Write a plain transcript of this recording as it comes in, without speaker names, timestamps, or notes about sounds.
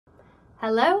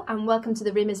Hello and welcome to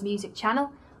the Rimmers Music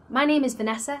channel. My name is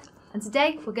Vanessa and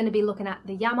today we're going to be looking at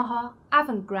the Yamaha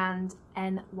AvantGrand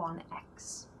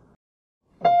N1X.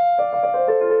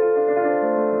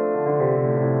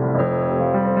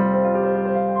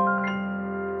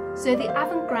 So the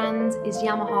AvantGrand is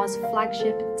Yamaha's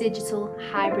flagship digital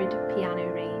hybrid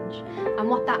piano range, and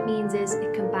what that means is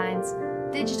it combines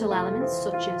digital elements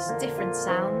such as different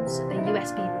sounds, a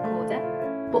USB recorder,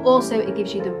 but also it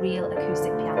gives you the real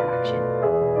acoustic piano action.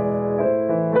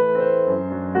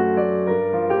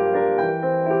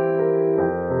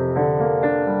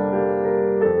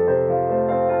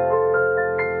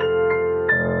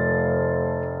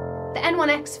 The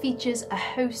N1X features a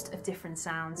host of different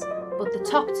sounds, but the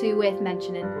top two worth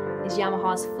mentioning is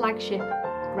Yamaha's flagship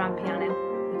grand piano,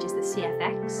 which is the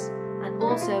CFX, and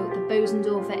also the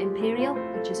Bosendorfer Imperial,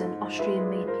 which is an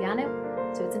Austrian-made piano,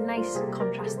 so it's a nice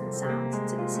contrasting sound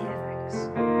to the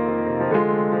CFX.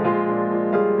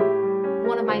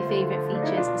 One of my favourite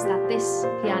features is that this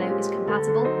piano is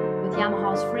compatible with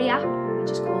Yamaha's free app,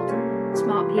 which is called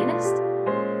Smart Pianist.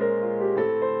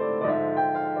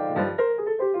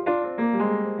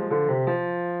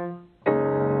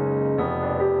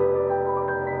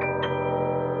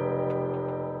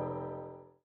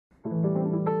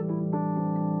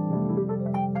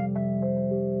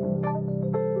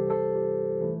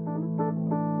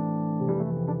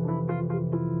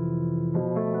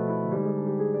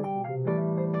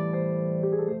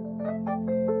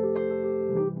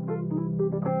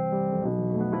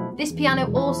 This piano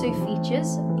also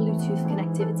features Bluetooth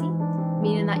connectivity,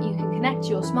 meaning that you can connect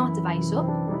your smart device up,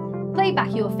 play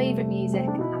back your favourite music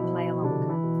and play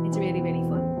along. It's really, really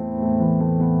fun.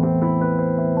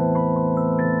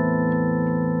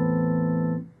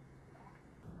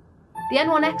 The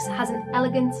N1X has an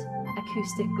elegant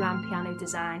acoustic grand piano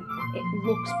design. It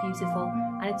looks beautiful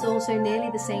and it's also nearly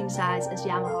the same size as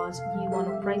Yamaha's U1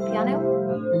 upright piano.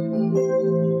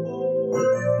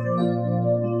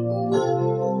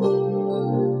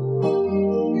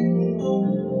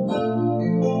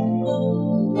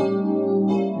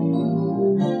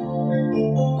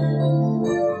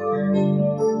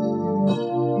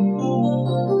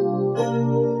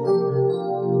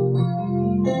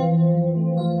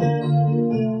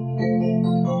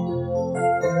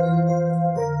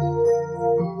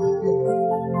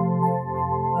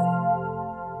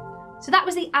 So that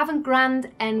was the AvantGrand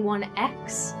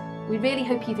N1X. We really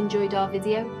hope you've enjoyed our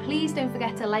video. Please don't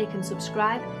forget to like and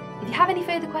subscribe. If you have any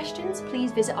further questions,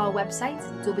 please visit our website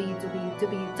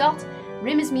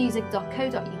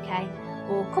www.rimmersmusic.co.uk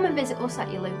or come and visit us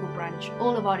at your local branch.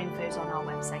 All of our info is on our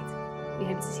website. We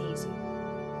hope to see you soon.